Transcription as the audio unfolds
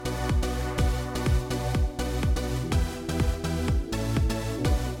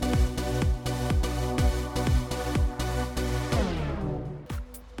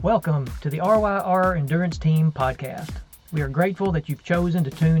Welcome to the RYR Endurance Team podcast. We are grateful that you've chosen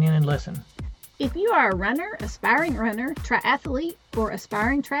to tune in and listen. If you are a runner, aspiring runner, triathlete, or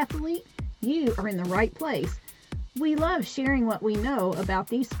aspiring triathlete, you are in the right place. We love sharing what we know about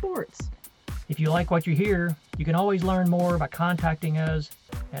these sports. If you like what you hear, you can always learn more by contacting us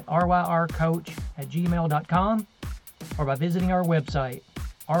at ryrcoach@gmail.com or by visiting our website,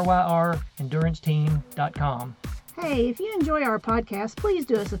 ryrenduranceteam.com. Hey, if you enjoy our podcast, please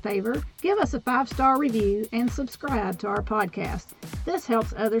do us a favor. Give us a 5-star review and subscribe to our podcast. This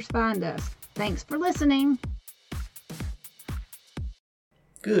helps others find us. Thanks for listening.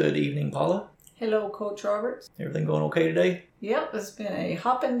 Good evening, Paula. Hello, Coach Roberts. Everything going okay today? Yep, it's been a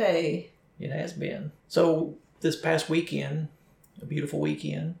hopping day. It has been. So this past weekend, a beautiful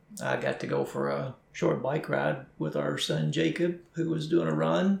weekend, I got to go for a short bike ride with our son Jacob, who was doing a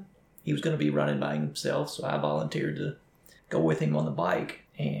run. He was going to be running by himself, so I volunteered to go with him on the bike.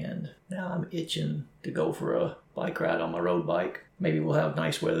 And now I'm itching to go for a bike ride on my road bike. Maybe we'll have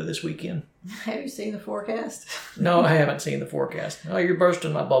nice weather this weekend. Have you seen the forecast? No, I haven't seen the forecast. Oh, you're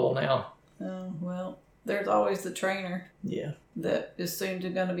bursting my bubble now. Oh, well, there's always the trainer. Yeah. That is soon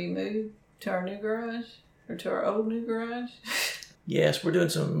going to be moved to our new garage, or to our old new garage. Yes, we're doing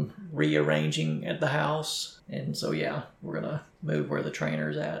some rearranging at the house. And so, yeah, we're going to move where the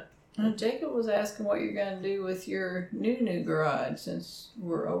trainer's at. Jacob was asking what you're going to do with your new garage since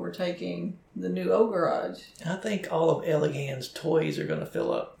we're overtaking the new old garage. I think all of Ellie Ann's toys are going to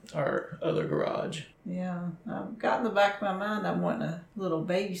fill up our other garage. Yeah, I've got in the back of my mind I'm wanting a little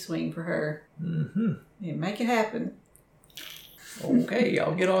baby swing for her. Mm-hmm. Yeah, make it happen. Okay,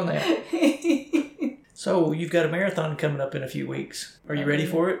 I'll get on that. So, you've got a marathon coming up in a few weeks. Are you ready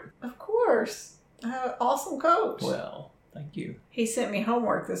for it? Of course. I have an awesome coach. Well, thank you. He sent me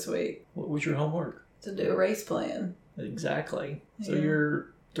homework this week. What was your homework? To do a race plan. Exactly. So Yeah.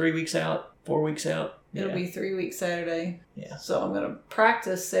 you're 3 weeks out, 4 weeks out? It'll be 3 weeks Saturday. Yeah. So I'm going to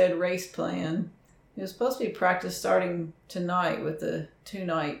practice said race plan. It was supposed to be practice starting tonight with the 2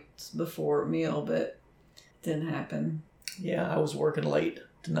 nights before meal, but it didn't happen. Yeah, I was working late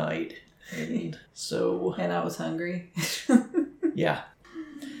tonight. And so... And I was hungry. Yeah.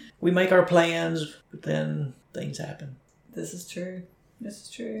 We make our plans, but then things happen. This is true. This is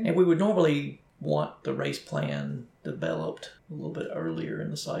true. And we would normally want the race plan developed a little bit earlier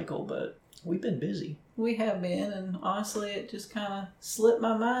in the cycle, but we've been busy. We have been, and honestly, it just kind of slipped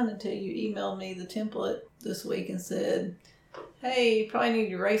my mind until you emailed me the template this week and said, hey, you probably need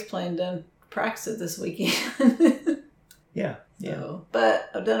your race plan done. Practice it this weekend. Yeah. So, but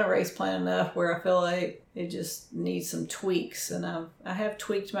I've done a race plan enough where I feel like it just needs some tweaks, and I have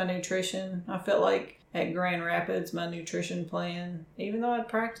tweaked my nutrition. I felt like at Grand Rapids, my nutrition plan, even though I'd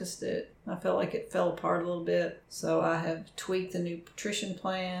practiced it, I felt like it fell apart a little bit. So I have tweaked the nutrition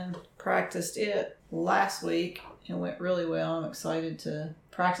plan, practiced it last week, and went really well. I'm excited to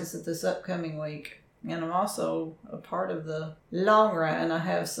practice it this upcoming week. And I'm also a part of the long run. I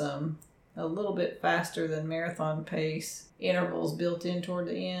have a little bit faster than marathon pace intervals built in toward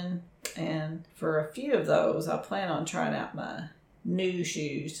the end. And for a few of those, I plan on trying out my new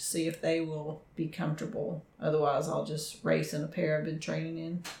shoes to see if they will be comfortable. Otherwise, I'll just race in a pair I've been training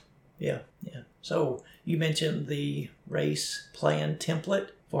in. Yeah. So you mentioned the race plan template.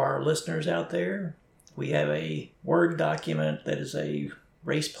 For our listeners out there, we have a Word document that is a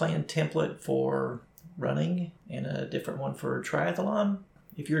race plan template for running and a different one for triathlon.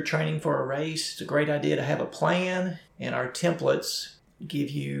 If you're training for a race, it's a great idea to have a plan, and our templates give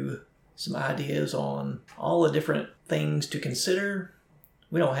you some ideas on all the different things to consider.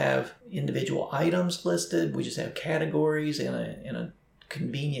 We don't have individual items listed. We just have categories in a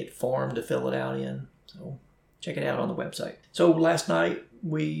convenient form to fill it out in. So check it out on the website. So last night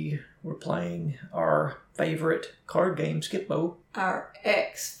we were playing our favorite card game, Skip-Bo. Our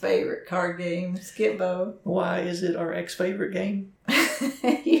ex-favorite card game, Skip-Bo. Why is it our ex-favorite game?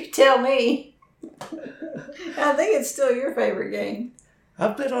 You tell me. I think it's still your favorite game.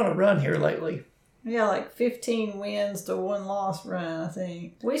 I've been on a run here lately. Yeah, like 15 wins to 1 loss run, I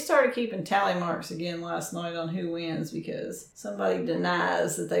think. We started keeping tally marks again last night on who wins because somebody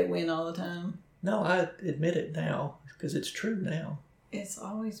denies that they win all the time. No, I admit it now because it's true now. It's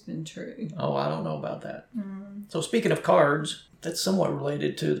always been true. Oh, I don't know about that. So speaking of cards, that's somewhat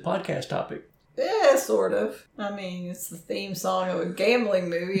related to the podcast topic. Yeah, sort of. I mean, it's the theme song of a gambling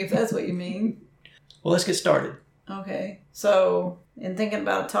movie, if that's what you mean. Well, let's get started. Okay. So, in thinking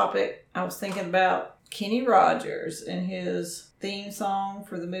about a topic, I was thinking about Kenny Rogers and his theme song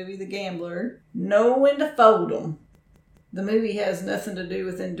for the movie The Gambler, Know When to Fold 'Em. The movie has nothing to do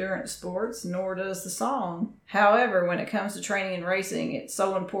with endurance sports, nor does the song. However, when it comes to training and racing, it's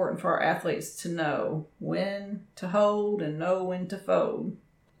so important for our athletes to know when to hold and know when to fold.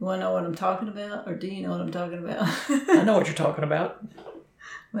 You want to know what I'm talking about, or do you know what I'm talking about? I know what you're talking about.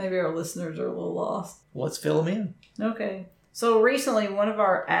 Maybe our listeners are a little lost. Let's fill them in. Okay. So recently, one of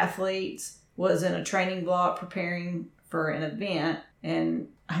our athletes was in a training block preparing for an event, and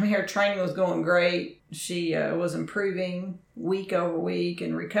her training was going great. She was improving week over week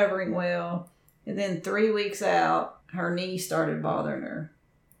and recovering well. And then 3 weeks out, her knee started bothering her.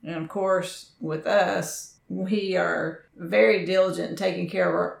 And of course, with us, we are very diligent in taking care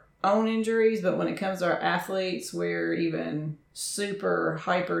of our own injuries, but when it comes to our athletes, we're even super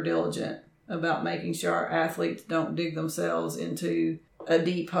hyper diligent about making sure our athletes don't dig themselves into a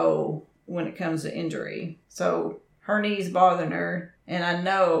deep hole when it comes to injury. So her knee's bothering her, and I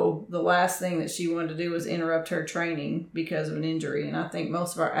know the last thing that she wanted to do was interrupt her training because of an injury. And I think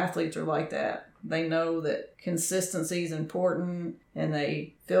most of our athletes are like that. They know that consistency is important, and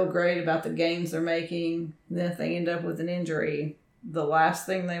they feel great about the gains they're making. And then if they end up with an injury, the last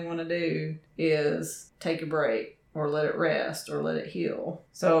thing they want to do is take a break or let it rest or let it heal.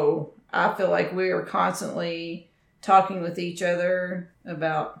 So I feel like we are constantly talking with each other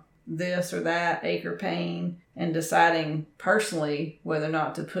about this or that ache or pain and deciding personally whether or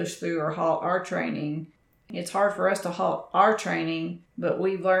not to push through or halt our training. It's hard for us to halt our training, but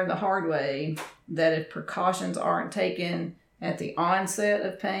we've learned the hard way that if precautions aren't taken at the onset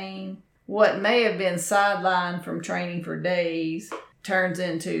of pain, what may have been sidelined from training for days turns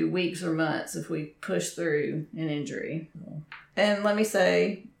into weeks or months if we push through an injury. And let me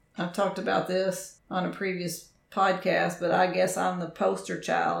say, I've talked about this on a previous podcast, but I guess I'm the poster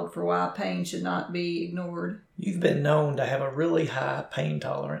child for why pain should not be ignored. You've been known to have a really high pain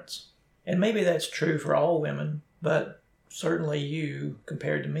tolerance. And maybe that's true for all women, but certainly you,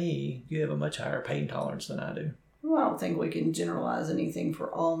 compared to me, you have a much higher pain tolerance than I do. Well, I don't think we can generalize anything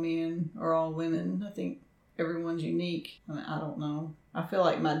for all men or all women. I think everyone's unique. I don't know. I feel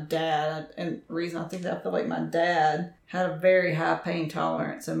like my dad, and the reason I think that I feel like my dad had a very high pain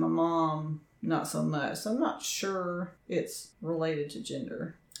tolerance and my mom not so much. So I'm not sure it's related to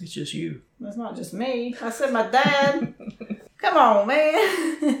gender. It's just you. That's not just me. I said my dad. Come on,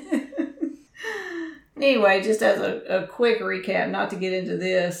 man. Anyway, just as a quick recap, not to get into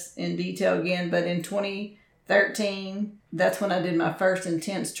this in detail again, but in 2013, that's when I did my first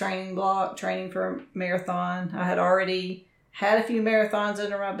intense training block, training for a marathon. I had already had a few marathons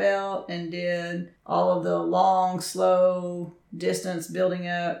under my belt and did all of the long, slow distance, building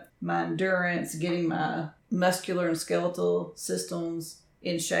up my endurance, getting my muscular and skeletal systems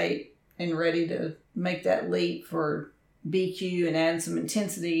in shape and ready to make that leap for BQ and add some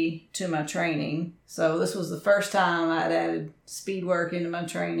intensity to my training. So this was the first time I'd added speed work into my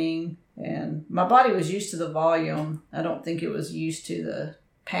training, and my body was used to the volume. I don't think it was used to the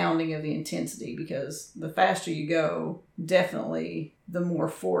pounding of the intensity, because the faster you go, definitely the more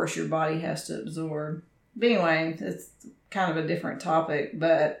force your body has to absorb. But anyway, it's kind of a different topic,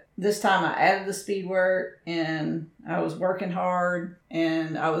 but this time I added the speed work and I was working hard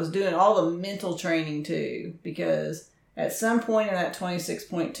and I was doing all the mental training too, because at some point in that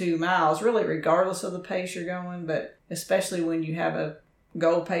 26.2 miles, really regardless of the pace you're going, but especially when you have a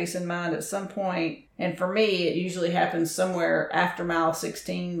goal pace in mind at some point, and for me it usually happens somewhere after mile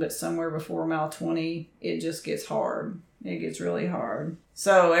 16, but somewhere before mile 20, it just gets hard. It gets really hard.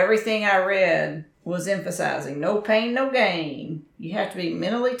 So everything I read was emphasizing no pain, no gain. You have to be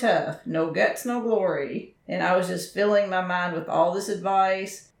mentally tough. No guts, no glory. And I was just filling my mind with all this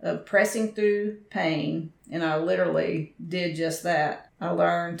advice of pressing through pain. And I literally did just that. I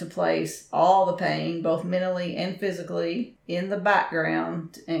learned to place all the pain, both mentally and physically, in the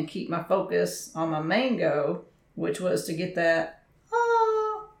background and keep my focus on my main goal, which was to get that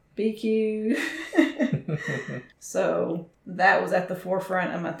BQ. So that was at the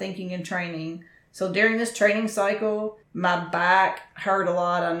forefront of my thinking and training. So during this training cycle, my back hurt a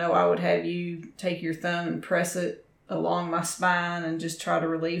lot. I know I would have you take your thumb and press it along my spine and just try to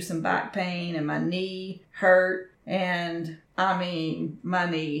relieve some back pain. And my knee hurt. And I mean, my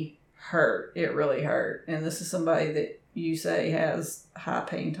knee hurt. It really hurt. And this is somebody that you say has high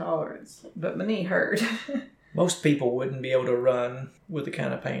pain tolerance. But my knee hurt. Most people wouldn't be able to run with the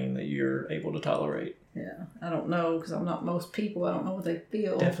kind of pain that you're able to tolerate. Yeah, I don't know, because I'm not most people. I don't know what they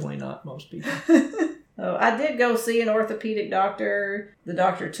feel. Definitely not most people. So I did go see an orthopedic doctor. The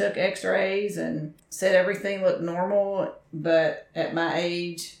doctor took x-rays and said everything looked normal, but at my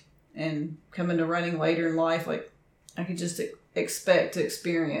age and coming to running later in life, like I could just expect to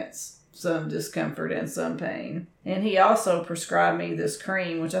experience some discomfort and some pain. And he also prescribed me this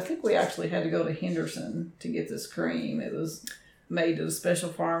cream, which I think we actually had to go to Henderson to get this cream. It was made at a special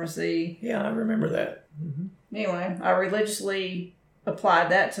pharmacy. Yeah, I remember that. Mm-hmm. Anyway, I religiously applied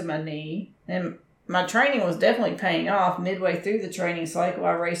that to my knee, and my training was definitely paying off. Midway through the training cycle,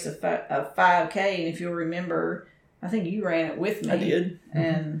 I raced a 5K, and if you'll remember, I think you ran it with me. I did.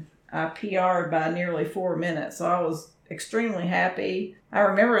 And I PR'd by nearly 4 minutes, so I was extremely happy. I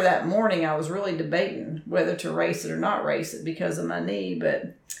remember that morning I was really debating whether to race it or not race it because of my knee,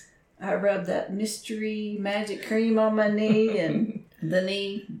 but I rubbed that mystery magic cream on my knee, and the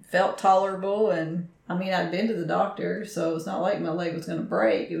knee felt tolerable. And I mean, I'd been to the doctor, so it's not like my leg was going to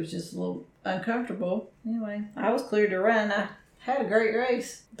break. It was just a little uncomfortable. Anyway, I was cleared to run. I had a great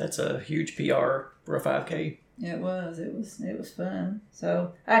race. That's a huge PR for a 5K. It was fun.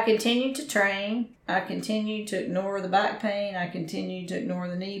 So I continued to train. I continued to ignore the back pain. I continued to ignore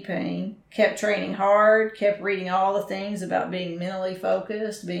the knee pain. Kept training hard. Kept reading all the things about being mentally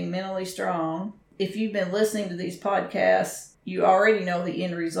focused, being mentally strong. If you've been listening to these podcasts, you already know the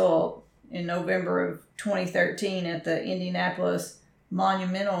end result. In November of 2013 at the Indianapolis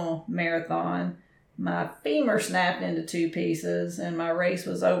Monumental Marathon, my femur snapped into 2 pieces and my race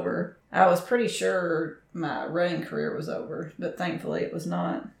was over. I was pretty sure my running career was over, but thankfully it was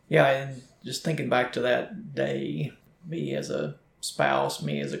not. Yeah, and just thinking back to that day, me as a spouse,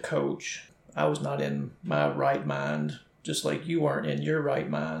 me as a coach, I was not in my right mind, just like you weren't in your right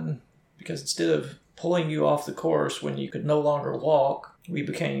mind, because instead of pulling you off the course when you could no longer walk, we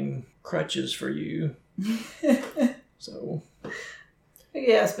became crutches for you. So...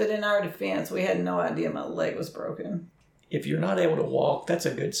 Yes, but in our defense, we had no idea my leg was broken. If you're not able to walk, that's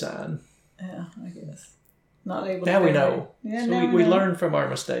a good sign. Yeah, I guess. Not able now to we know. Yeah, so now we know. learn from our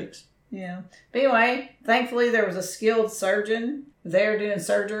mistakes. Yeah. But anyway, thankfully there was a skilled surgeon there doing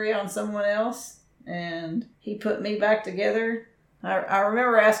surgery on someone else, and he put me back together. I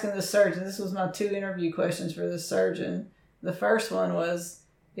remember asking the surgeon, this was my 2 interview questions for the surgeon. The first one was,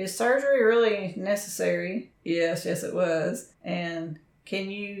 is surgery really necessary? Yes, it was. And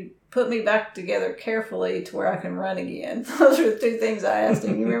can you put me back together carefully to where I can run again? Those are the 2 things I asked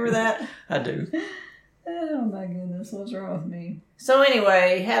him. You remember that? I do. Oh my goodness, what's wrong with me? So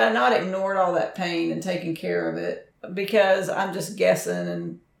anyway, had I not ignored all that pain and taken care of it, because I'm just guessing,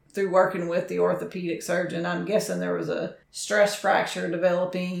 and through working with the orthopedic surgeon, I'm guessing there was a stress fracture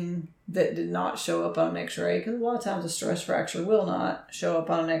developing that did not show up on an x-ray, because a lot of times a stress fracture will not show up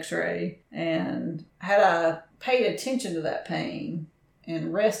on an x-ray. And had I paid attention to that pain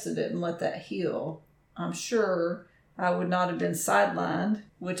and rested it and let that heal, I'm sure I would not have been sidelined,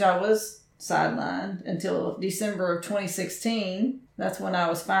 which I was sidelined until December of 2016. That's when I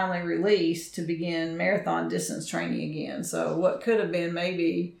was finally released to begin marathon distance training again. So what could have been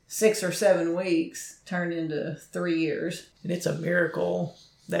maybe 6 or 7 weeks turned into 3 years. And it's a miracle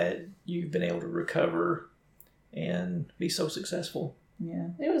that you've been able to recover and be so successful. Yeah,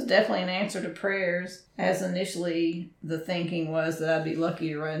 it was definitely an answer to prayers, as initially the thinking was that I'd be lucky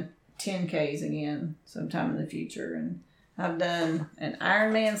to run 10Ks again sometime in the future. And I've done an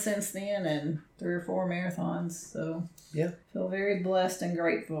Ironman since then and 3 or 4 marathons. So yeah, feel very blessed and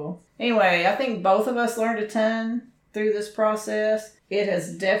grateful. Anyway, I think both of us learned a ton through this process. It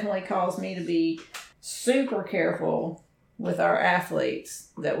has definitely caused me to be super careful with our athletes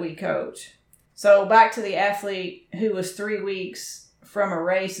that we coach. So back to the athlete who was 3 weeks from a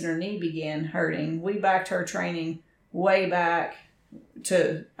race and her knee began hurting. We backed her training way back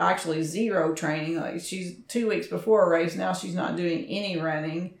to actually 0 training. Like, she's 2 weeks before a race. Now she's not doing any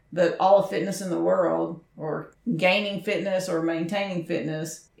running, but all the fitness in the world, or gaining fitness or maintaining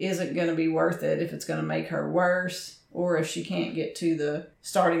fitness, isn't going to be worth it if it's going to make her worse or if she can't get to the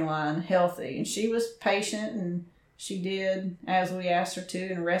starting line healthy. And she was patient, and she did as we asked her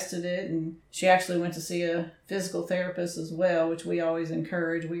to and rested it. And she actually went to see a physical therapist as well, which we always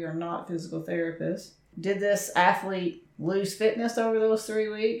encourage. We are not physical therapists. Did this athlete lose fitness over those 3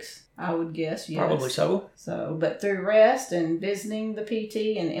 weeks? I would guess yes. Probably so. But through rest and visiting the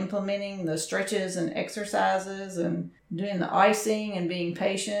PT and implementing the stretches and exercises and doing the icing and being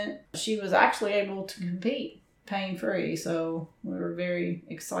patient, she was actually able to compete pain-free. So we were very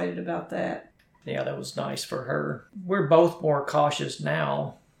excited about that. Yeah, that was nice for her. We're both more cautious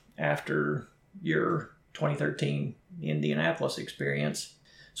now after your 2013 Indianapolis experience.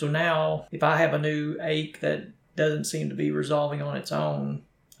 So now, if I have a new ache that doesn't seem to be resolving on its own,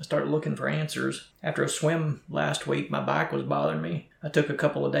 I start looking for answers. After a swim last week, my back was bothering me. I took a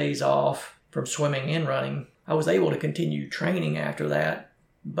couple of days off from swimming and running. I was able to continue training after that,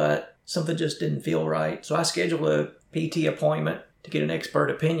 but something just didn't feel right. So I scheduled a PT appointment to get an expert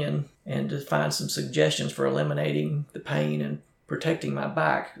opinion and to find some suggestions for eliminating the pain and protecting my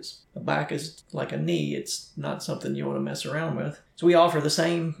back. 'Cause a back is like a knee. It's not something you want to mess around with. So we offer the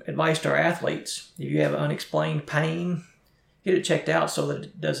same advice to our athletes. If you have unexplained pain, get it checked out so that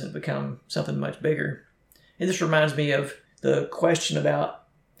it doesn't become something much bigger. And this reminds me of the question about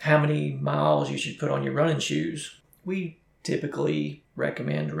how many miles you should put on your running shoes. We typically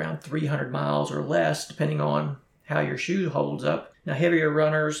recommend around 300 miles or less, depending on how your shoe holds up. Now, heavier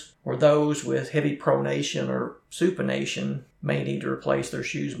runners or those with heavy pronation or supination may need to replace their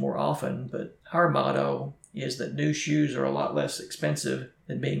shoes more often, but our motto is that new shoes are a lot less expensive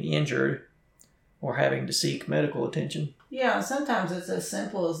than being injured or having to seek medical attention. Yeah, sometimes it's as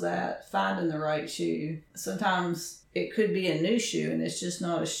simple as that, finding the right shoe. Sometimes it could be a new shoe and it's just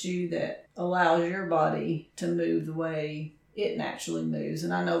not a shoe that allows your body to move the way it naturally moves.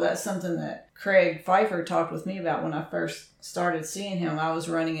 And I know that's something that Craig Pfeiffer talked with me about when I first started seeing him. I was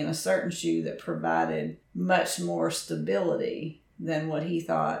running in a certain shoe that provided much more stability than what he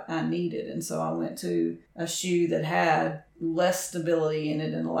thought I needed. And so I went to a shoe that had less stability in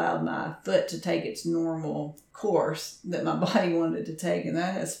it and allowed my foot to take its normal course that my body wanted it to take. And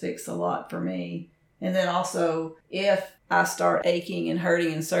that has fixed a lot for me. And then also, if I start aching and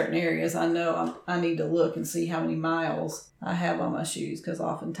hurting in certain areas, I know I need to look and see how many miles I have on my shoes, because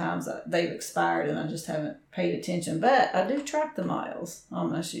oftentimes they've expired and I just haven't paid attention. But I do track the miles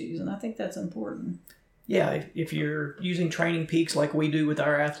on my shoes, and I think that's important. Yeah, if you're using Training Peaks like we do with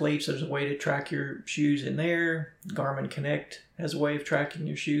our athletes, there's a way to track your shoes in there. Garmin Connect has a way of tracking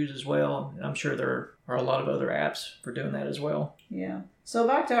your shoes as well. I'm sure there are a lot of other apps for doing that as well. Yeah. So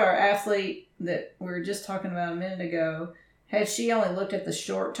back to our athlete that we were just talking about a minute ago. Had she only looked at the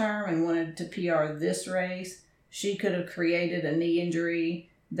short term and wanted to PR this race, she could have created a knee injury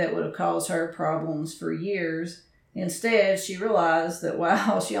that would have caused her problems for years. Instead, she realized that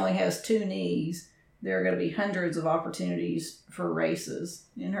while she only has 2 knees, there are going to be hundreds of opportunities for races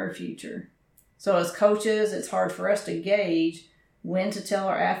in her future. So as coaches, it's hard for us to gauge when to tell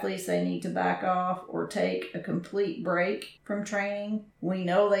our athletes they need to back off or take a complete break from training. We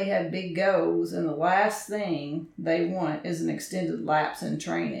know they have big goals, and the last thing they want is an extended lapse in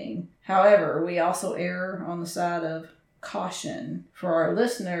training. However, we also err on the side of caution. For our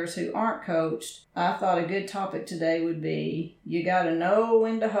listeners who aren't coached, I thought a good topic today would be, you got to know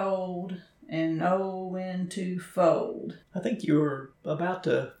when to hold and know when to fold. I think you were about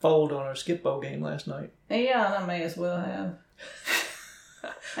to fold on our skip bowl game last night. Yeah, and I may as well have.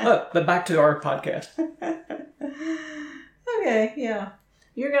 But back to our podcast. Okay, yeah.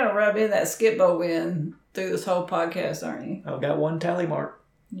 You're going to rub in that skip bowl win through this whole podcast, aren't you? I've got 1 tally mark.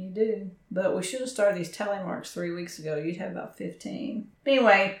 You do. But we should have started these tally marks 3 weeks ago. You'd have about 15.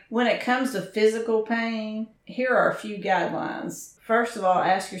 Anyway, when it comes to physical pain, here are a few guidelines. First of all,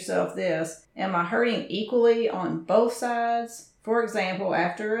 ask yourself this: am I hurting equally on both sides? For example,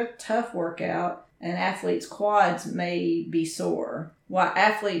 after a tough workout, an athlete's quads may be sore. While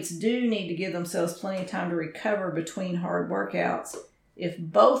athletes do need to give themselves plenty of time to recover between hard workouts, if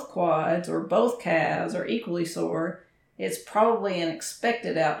both quads or both calves are equally sore, it's probably an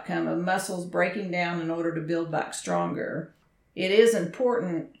expected outcome of muscles breaking down in order to build back stronger. It is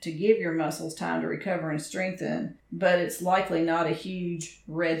important to give your muscles time to recover and strengthen, but it's likely not a huge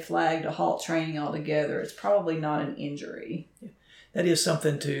red flag to halt training altogether. It's probably not an injury. That is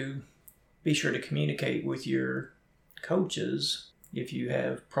something to be sure to communicate with your coaches if you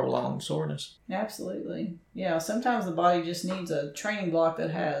have prolonged soreness. Absolutely. Yeah, sometimes the body just needs a training block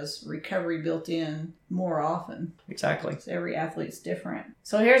that has recovery built in more often. Exactly. So every athlete's different.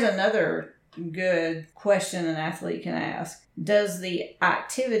 So here's another good question an athlete can ask. Does the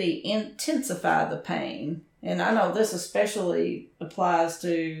activity intensify the pain? And I know this especially applies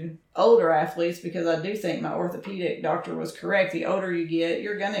to older athletes, because I do think my orthopedic doctor was correct. The older you get,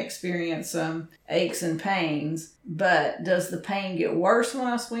 you're going to experience some aches and pains. But does the pain get worse when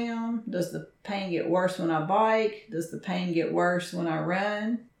I swim? Does the pain get worse when I bike? Does the pain get worse when I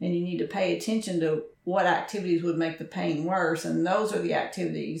run? And you need to pay attention to what activities would make the pain worse. And those are the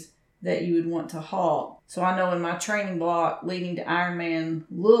activities that you would want to halt. So I know in my training block leading to Ironman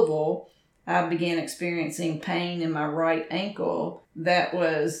Louisville, I began experiencing pain in my right ankle that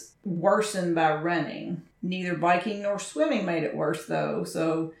was worsened by running. Neither biking nor swimming made it worse, though.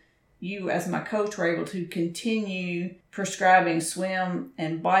 So you, as my coach, were able to continue prescribing swim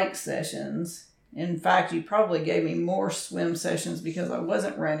and bike sessions. In fact, you probably gave me more swim sessions because I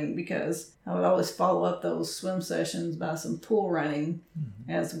wasn't running, because I would always follow up those swim sessions by some pool running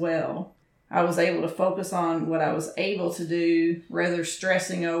as well. I was able to focus on what I was able to do rather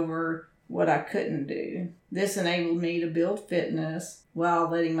stressing over what I couldn't do. This enabled me to build fitness while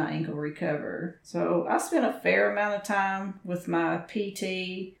letting my ankle recover. So I spent a fair amount of time with my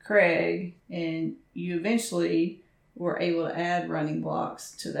PT, Craig, and you eventually were able to add running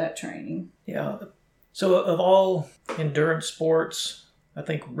blocks to that training. Yeah. So of all endurance sports, I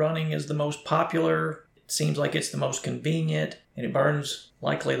think running is the most popular. It seems like it's the most convenient, and it burns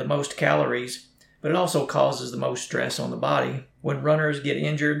likely the most calories, but it also causes the most stress on the body. When runners get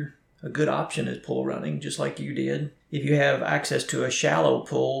injured, a good option is pool running, just like you did. If you have access to a shallow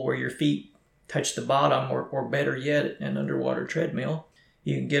pool where your feet touch the bottom, or better yet, an underwater treadmill,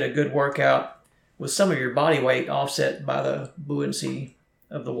 you can get a good workout with some of your body weight offset by the buoyancy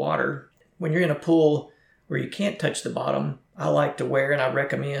of the water. When you're in a pool where you can't touch the bottom, I like to wear, and I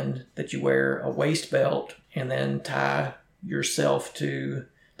recommend that you wear a waist belt and then tie yourself to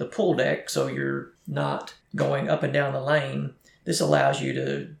the pool deck so you're not going up and down the lane. This allows you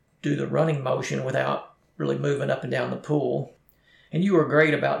to do the running motion without really moving up and down the pool. And you were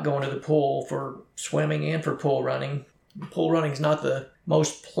great about going to the pool for swimming and for pool running. Pool running is not the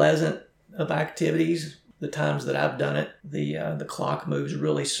most pleasant of activities. The times that I've done it, the clock moves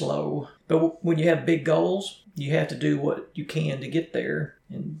really slow. But when you have big goals, you have to do what you can to get there.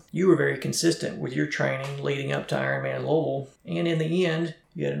 And you were very consistent with your training leading up to Ironman Louisville. And in the end,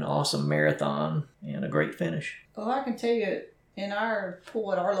 you had an awesome marathon and a great finish. Well, I can tell you, in our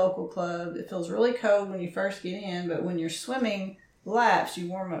pool at our local club, it feels really cold when you first get in, but when you're swimming laps, you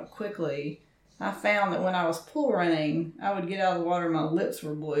warm up quickly. I found that when I was pool running, I would get out of the water and my lips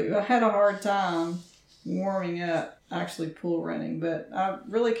were blue. I had a hard time warming up actually pool running, but I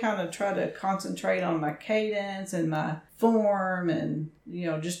really kind of try to concentrate on my cadence and my form and,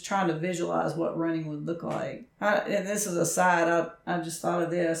 just trying to visualize what running would look like. And this is a side, I just thought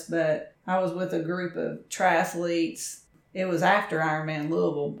of this, but I was with a group of triathletes. It was after Ironman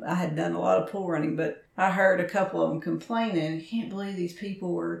Louisville. I had done a lot of pool running, but I heard a couple of them complaining, I can't believe these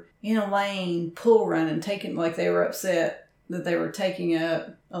people were in a lane pool running, taking, like they were upset that they were taking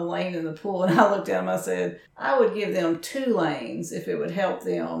up a lane in the pool. And I looked at them, I said, I would give them 2 lanes if it would help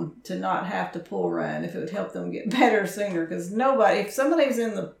them to not have to pool run, if it would help them get better sooner. Because if somebody's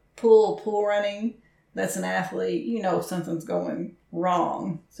in the pool running, that's an athlete, something's going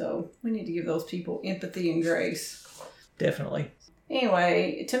wrong. So we need to give those people empathy and grace. Definitely.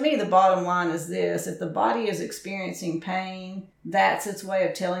 Anyway, to me, the bottom line is this. If the body is experiencing pain, that's its way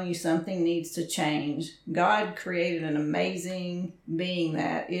of telling you something needs to change. God created an amazing being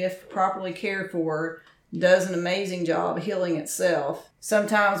that, if properly cared for, does an amazing job healing itself.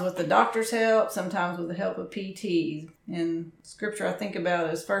 Sometimes with the doctor's help, sometimes with the help of PTs. And scripture I think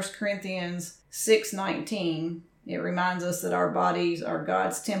about is 1 Corinthians 6:19. It reminds us that our bodies are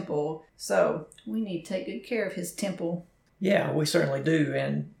God's temple, so we need to take good care of his temple. Yeah, we certainly do.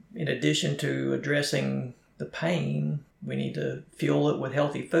 And in addition to addressing the pain, we need to fuel it with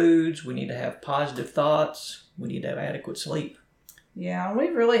healthy foods. We need to have positive thoughts. We need to have adequate sleep. Yeah,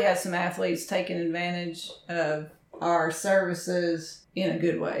 we've really had some athletes taking advantage of our services in a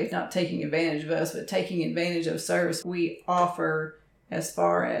good way. Not taking advantage of us, but taking advantage of service we offer as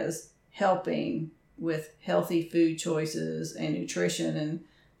far as helping with healthy food choices and nutrition. And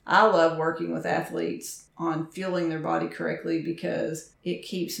I love working with athletes on fueling their body correctly because it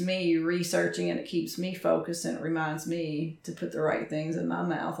keeps me researching and it keeps me focused and it reminds me to put the right things in my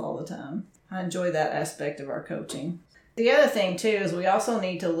mouth all the time. I enjoy that aspect of our coaching. The other thing too is we also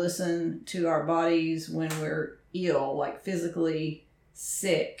need to listen to our bodies when we're ill, like physically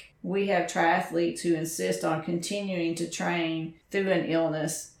sick. We have triathletes who insist on continuing to train through an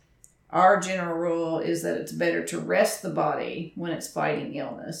illness. Our general rule is that it's better to rest the body when it's fighting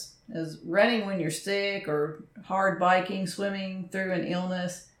illness. As running when you're sick or hard biking, swimming through an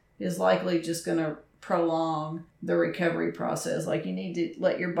illness is likely just going to prolong the recovery process. Like you need to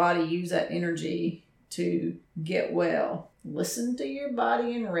let your body use that energy to get well. Listen to your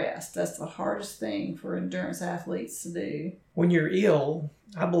body and rest. That's the hardest thing for endurance athletes to do. When you're ill,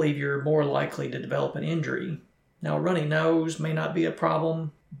 I believe you're more likely to develop an injury. Now, a runny nose may not be a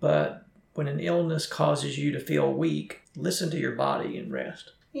problem, but when an illness causes you to feel weak, listen to your body and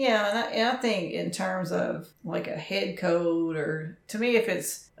rest. Yeah, and I think in terms of like a head cold, or to me, if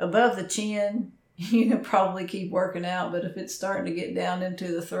it's above the chin, you can probably keep working out. But if it's starting to get down into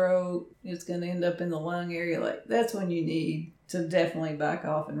the throat, it's going to end up in the lung area. Like that's when you need to definitely back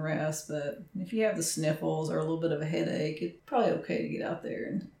off and rest. But if you have the sniffles or a little bit of a headache, it's probably okay to get out there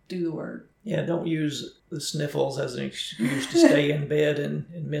and do the work. Yeah, don't use the sniffles as an excuse to stay in bed and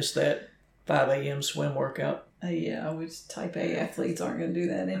miss that 5 a.m. swim workout. Yeah, which type A athletes aren't going to do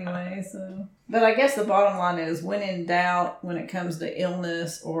that anyway. So, but I guess the bottom line is, when in doubt, when it comes to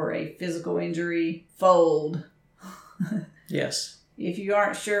illness or a physical injury, fold. Yes. If you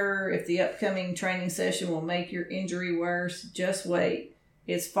aren't sure if the upcoming training session will make your injury worse, just wait.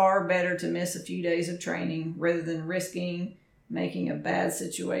 It's far better to miss a few days of training rather than risking making a bad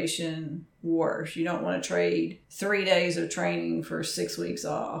situation worse. You don't want to trade 3 days of training for 6 weeks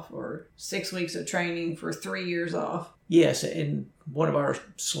off, or 6 weeks of training for 3 years off. Yes, and one of our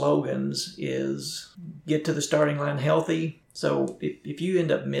slogans is get to the starting line healthy. So if you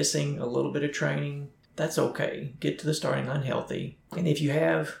end up missing a little bit of training, that's okay. Get to the starting line healthy. And if you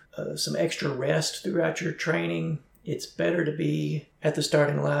have some extra rest throughout your training, it's better to be at the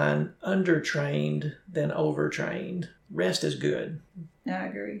starting line undertrained than overtrained. Rest is good. I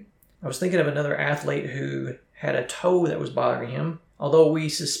agree. I was thinking of another athlete who had a toe that was bothering him. Although we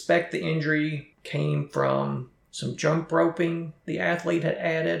suspect the injury came from some jump roping the athlete had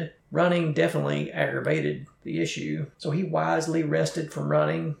added, running definitely aggravated the issue. So he wisely rested from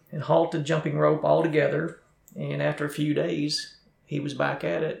running and halted jumping rope altogether. And after a few days, he was back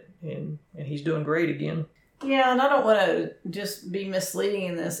at it, and he's doing great again. Yeah, and I don't want to just be misleading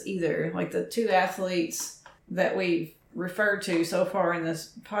in this either. Like the 2 athletes that we've referred to so far in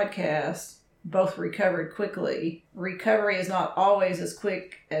this podcast both recovered quickly. Recovery is not always as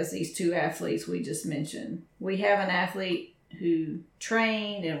quick as these 2 athletes we just mentioned. We have an athlete who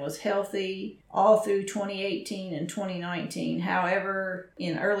trained and was healthy all through 2018 and 2019. However,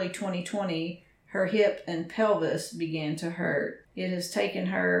 in early 2020, her hip and pelvis began to hurt. It has taken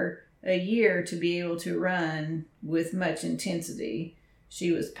her a year to be able to run with much intensity.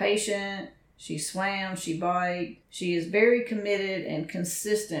 She was patient. She swam, she biked. She is very committed and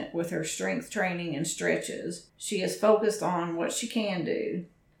consistent with her strength training and stretches. She is focused on what she can do.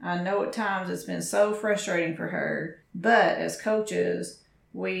 I know at times it's been so frustrating for her, but as coaches,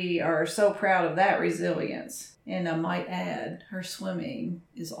 we are so proud of that resilience. And I might add, her swimming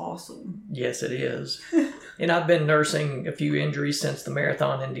is awesome. Yes, it is. And I've been nursing a few injuries since the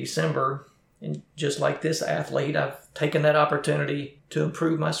marathon in December. And just like this athlete, I've taken that opportunity to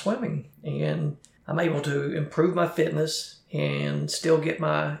improve my swimming. And I'm able to improve my fitness and still get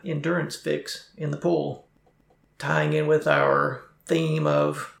my endurance fix in the pool. Tying in with our theme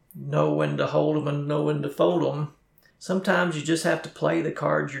of know when to hold them and know when to fold them, sometimes you just have to play the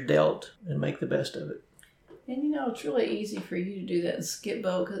cards you're dealt and make the best of it. And it's really easy for you to do that in skip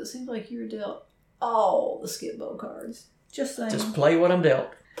bow, because it seems like you're dealt all the skip bow cards. Just saying. Just play what I'm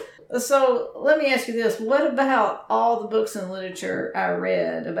dealt. So let me ask you this. What about all the books and literature I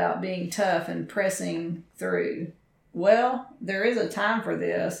read about being tough and pressing through? Well, there is a time for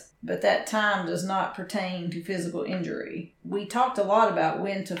this, but that time does not pertain to physical injury. We talked a lot about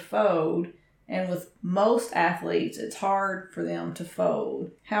when to fold, and with most athletes, it's hard for them to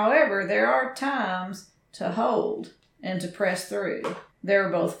fold. However, there are times to hold and to press through. There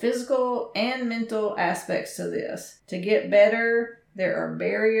are both physical and mental aspects to this. To get better, there are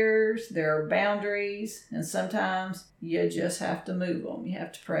barriers, there are boundaries, and sometimes you just have to move them. You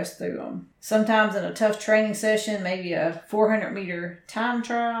have to press through them. Sometimes in a tough training session, maybe a 400-meter time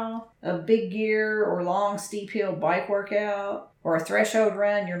trial, a big gear or long steep hill bike workout, or a threshold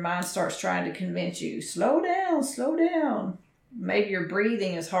run, your mind starts trying to convince you, slow down, slow down. Maybe your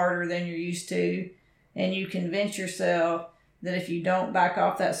breathing is harder than you're used to, and you convince yourself that if you don't back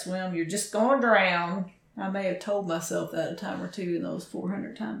off that swim, you're just going to drown. I may have told myself that a time or two in those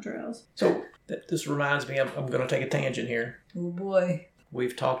 400 time trials. So this reminds me, I'm going to take a tangent here. Oh boy.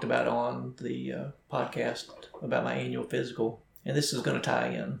 We've talked about on the podcast about my annual physical, and this is going to tie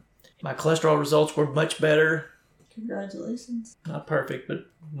in. My cholesterol results were much better. Congratulations. Not perfect, but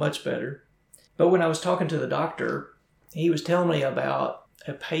much better. But when I was talking to the doctor, he was telling me about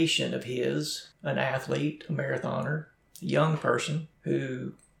a patient of his, an athlete, a marathoner, a young person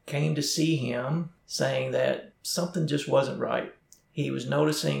who came to see him saying that something just wasn't right. He was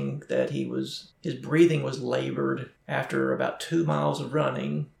noticing that his breathing was labored after about 2 miles of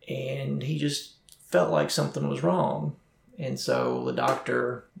running, and he just felt like something was wrong. And so the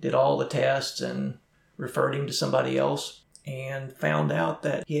doctor did all the tests and referred him to somebody else and found out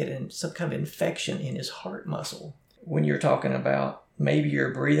that he had some kind of infection in his heart muscle. When you're talking about maybe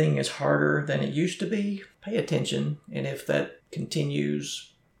your breathing is harder than it used to be, pay attention, and if that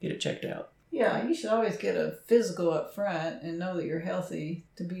continues, get it checked out. Yeah, you should always get a physical up front and know that you're healthy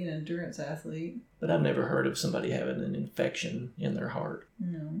to be an endurance athlete. But I've never heard of somebody having an infection in their heart.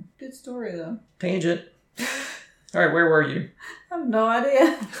 No. Good story, though. Tangent. All right, where were you? I have no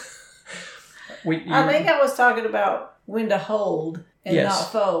idea. I think I was talking about when to hold and Yes.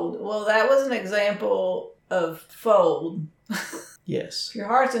 not fold. Well, that was an example of fold. Yes. If your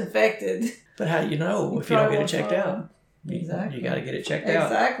heart's infected. But how do you know if you don't get it checked out? Exactly. You got to get it checked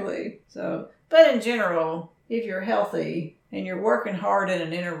out. Exactly. So, but in general, if you're healthy and you're working hard in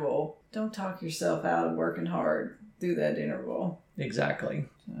an interval, don't talk yourself out of working hard through that interval. Exactly.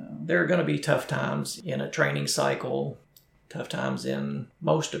 So. There are going to be tough times in a training cycle, tough times in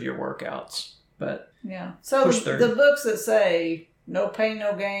most of your workouts, but yeah. So push through. The books that say no pain,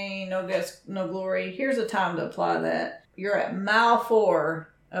 no gain, no guts, no glory, here's a time to apply that. You're at mile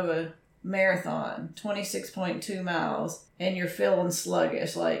 4 of a marathon, 26.2 miles, and you're feeling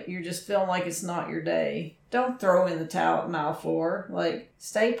sluggish, like you're just feeling like it's not your day. Don't throw in the towel at mile 4. Like,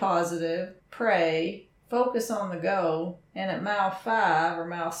 stay positive, pray, focus on the go, and at mile 5 or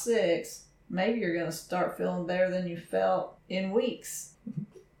mile 6, maybe you're going to start feeling better than you felt in weeks.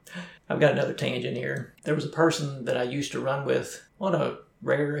 I've got another tangent here. There was a person that I used to run with on a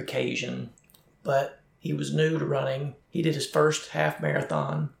rare occasion, but he was new to running. He did his first half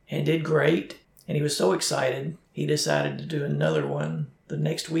marathon and did great. And he was so excited, he decided to do another one the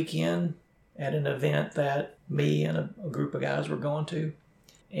next weekend at an event that me and a group of guys were going to.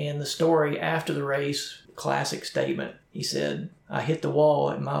 And the story after the race, classic statement. He said, "I hit the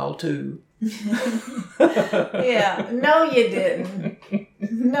wall at mile 2. Yeah, no you didn't.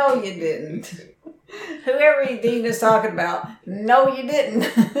 No you didn't. Whoever Dean is talking about, no you didn't.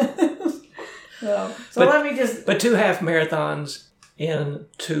 Let me just... But 2 half marathons in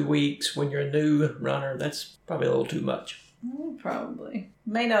 2 weeks when you're a new runner, that's probably a little too much. Probably.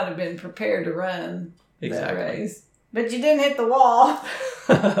 May not have been prepared to run Exactly. that race. But you didn't hit the wall.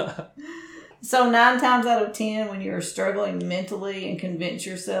 So 9 times out of 10, when you're struggling mentally and convince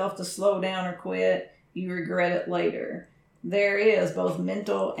yourself to slow down or quit, you regret it later. There is both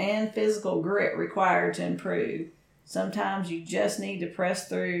mental and physical grit required to improve. Sometimes you just need to press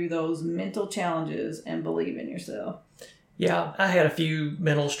through those mental challenges and believe in yourself. Yeah, I had a few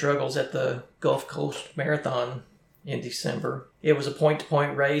mental struggles at the Gulf Coast Marathon in December. It was a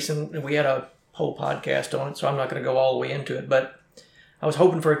point-to-point race, and we had a whole podcast on it, so I'm not going to go all the way into it. But I was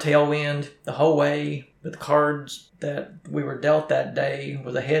hoping for a tailwind the whole way, but the cards that we were dealt that day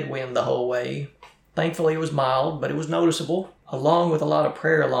was a headwind the whole way. Thankfully, it was mild, but it was noticeable. Along with a lot of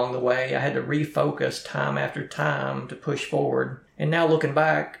prayer along the way, I had to refocus time after time to push forward. And now looking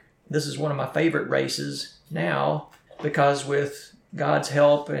back, this is one of my favorite races now, because with God's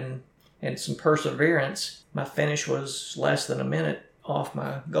help and some perseverance, my finish was less than a minute off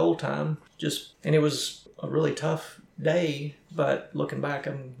my goal time. And it was a really tough day, but looking back,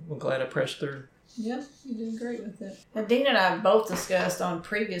 I'm glad I pressed through. Yeah, you did great with it. Now, Dean and I have both discussed on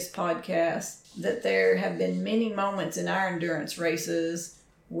previous podcasts that there have been many moments in our endurance races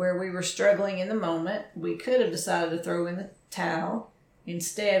where we were struggling in the moment. We could have decided to throw in the towel.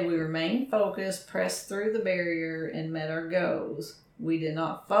 Instead, we remained focused, pressed through the barrier, and met our goals. We did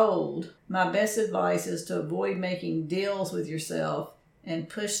not fold. My best advice is to avoid making deals with yourself and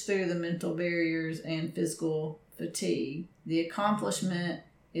push through the mental barriers and physical fatigue. The accomplishment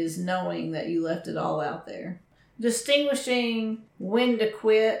is knowing that you left it all out there. Distinguishing when to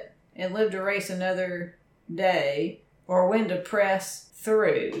quit and live to race another day, or when to press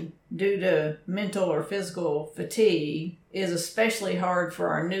through due to mental or physical fatigue, is especially hard for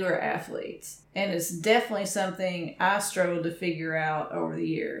our newer athletes. And it's definitely something I struggled to figure out over the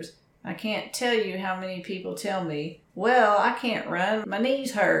years. I can't tell you how many people tell me, "Well, I can't run, my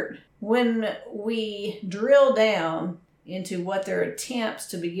knees hurt." When we drill down into what their attempts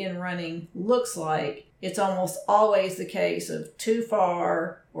to begin running looks like, it's almost always the case of too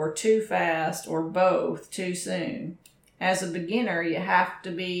far or too fast or both too soon. As a beginner, you have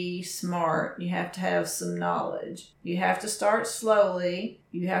to be smart. You have to have some knowledge. You have to start slowly.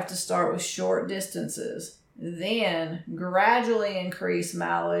 You have to start with short distances. Then gradually increase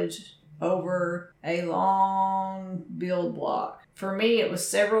mileage over a long build block. For me, it was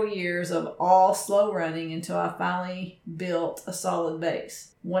several years of all slow running until I finally built a solid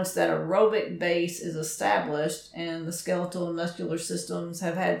base. Once that aerobic base is established and the skeletal and muscular systems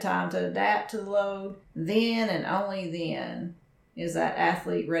have had time to adapt to the load, then and only then is that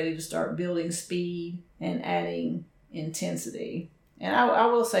athlete ready to start building speed and adding intensity. And I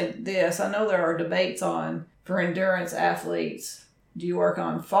will say this, I know there are debates on, for endurance athletes, do you work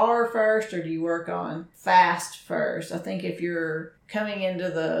on far first or do you work on fast first? I think if you're coming into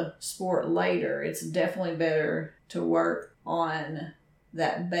the sport later, it's definitely better to work on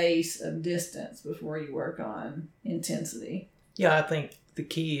that base of distance before you work on intensity. Yeah, I think the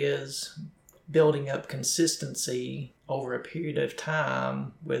key is building up consistency over a period of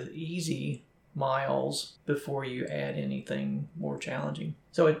time with easy miles before you add anything more challenging.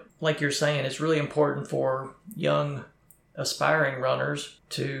 So like you're saying, it's really important for young aspiring runners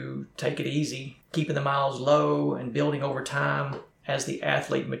to take it easy, keeping the miles low and building over time as the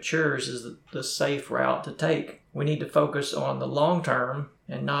athlete matures is the safe route to take. We need to focus on the long term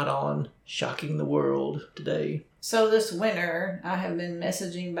and not on shocking the world today. So this winter, I have been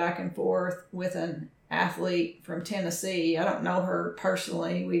messaging back and forth with an athlete from Tennessee. I don't know her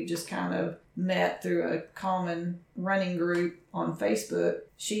personally. We've just kind of met through a common running group on Facebook.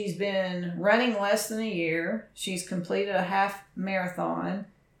 She's been running less than a year. She's completed a half marathon.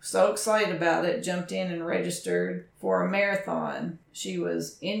 So excited about it, jumped in and registered for a marathon. She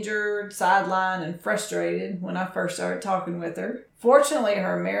was injured, sidelined, and frustrated when I first started talking with her. Fortunately,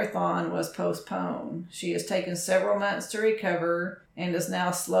 her marathon was postponed. She has taken several months to recover and is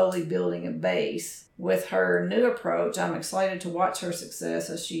now slowly building a base. With her new approach, I'm excited to watch her success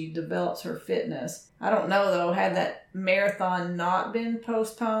as she develops her fitness. I don't know though, had that marathon not been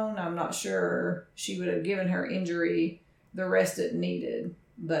postponed, I'm not sure she would have given her injury the rest it needed.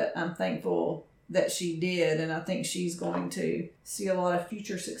 But I'm thankful that she did, and I think she's going to see a lot of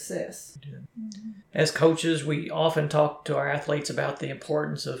future success. As coaches, we often talk to our athletes about the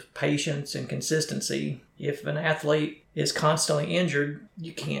importance of patience and consistency. If an athlete is constantly injured,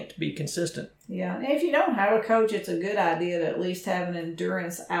 you can't be consistent. Yeah, and if you don't have a coach, it's a good idea to at least have an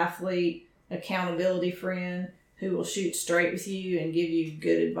endurance athlete accountability friend who will shoot straight with you and give you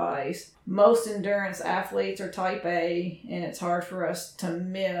good advice. Most endurance athletes are type A, and it's hard for us to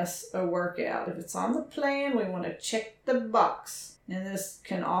miss a workout. If it's on the plan, we want to check the box, and this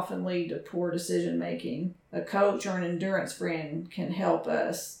can often lead to poor decision making. A coach or an endurance friend can help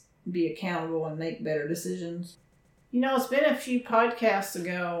us be accountable and make better decisions. You know, it's been a few podcasts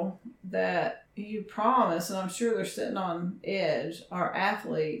ago that you promised, and I'm sure they're sitting on edge, our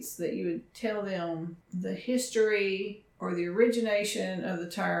athletes, that you would tell them the history or the origination of the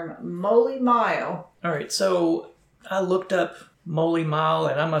term Moly Mile. All right, so I looked up Moly Mile,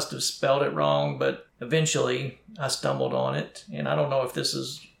 and I must have spelled it wrong, but eventually I stumbled on it. And I don't know if this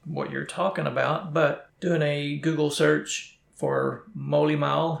is what you're talking about, but doing a Google search for Moly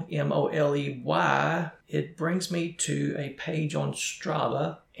Mile, M-O-L-E-Y, it brings me to a page on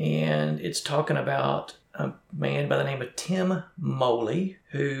Strava, and it's talking about a man by the name of Tim Moly,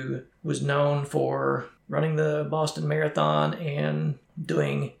 who was known for running the Boston Marathon and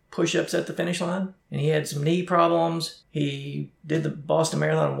doing push-ups at the finish line. And he had some knee problems. He did the Boston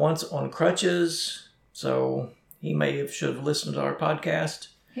Marathon once on crutches, so he should have listened to our podcast.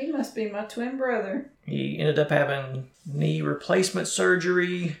 He must be my twin brother. He ended up having knee replacement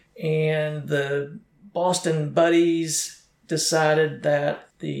surgery, and the Boston Buddies decided that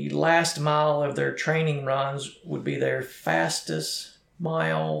the last mile of their training runs would be their fastest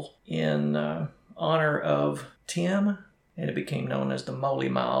mile in honor of Tim, and it became known as the Moly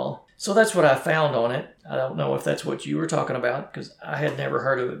Mile. So that's what I found on it. I don't know if that's what you were talking about, because I had never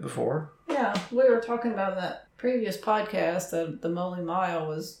heard of it before. Yeah, we were talking about in that previous podcast that the Moly Mile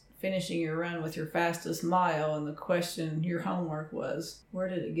was finishing your run with your fastest mile, and the question, your homework was, where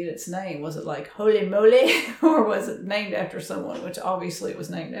did it get its name? Was it like Holy Moly, or was it named after someone? Which obviously it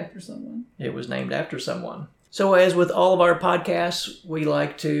was named after someone. It was named after someone. So as with all of our podcasts, we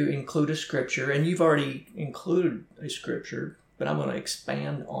like to include a scripture, and you've already included a scripture, but I'm going to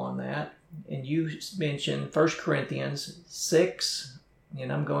expand on that. And you mentioned 1 Corinthians 6,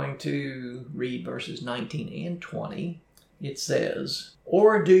 and I'm going to read verses 19 and 20. It says,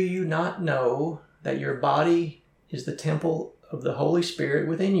 "Or do you not know that your body is the temple of the Holy Spirit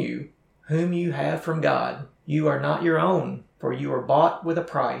within you, whom you have from God? You are not your own, for you are bought with a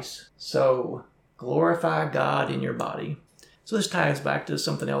price. So glorify God in your body." So this ties back to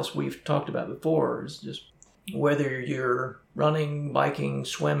something else we've talked about before, is just whether you're running, biking,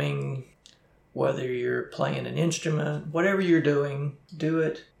 swimming, whether you're playing an instrument, whatever you're doing, do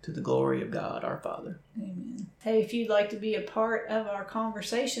it to the glory of God, our Father. Amen. Hey, if you'd like to be a part of our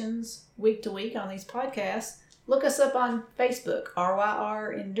conversations week to week on these podcasts, look us up on Facebook,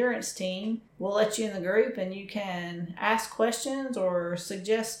 RYR Endurance Team. We'll let you in the group, and you can ask questions or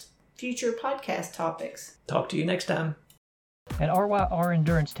suggest future podcast topics. Talk to you next time. At RYR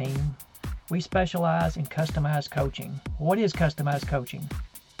Endurance Team, we specialize in customized coaching. What is customized coaching?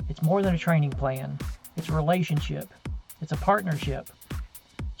 It's more than a training plan. It's a relationship. It's a partnership.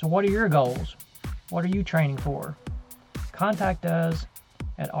 So what are your goals? What are you training for? Contact us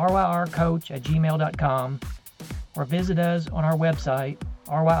at ryrcoach@gmail.com or visit us on our website,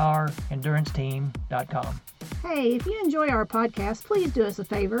 ryrenduranceteam.com. Hey, if you enjoy our podcast, please do us a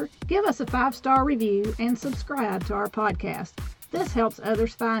favor. Give us a 5-star review and subscribe to our podcast. This helps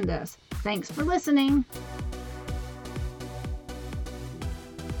others find us. Thanks for listening.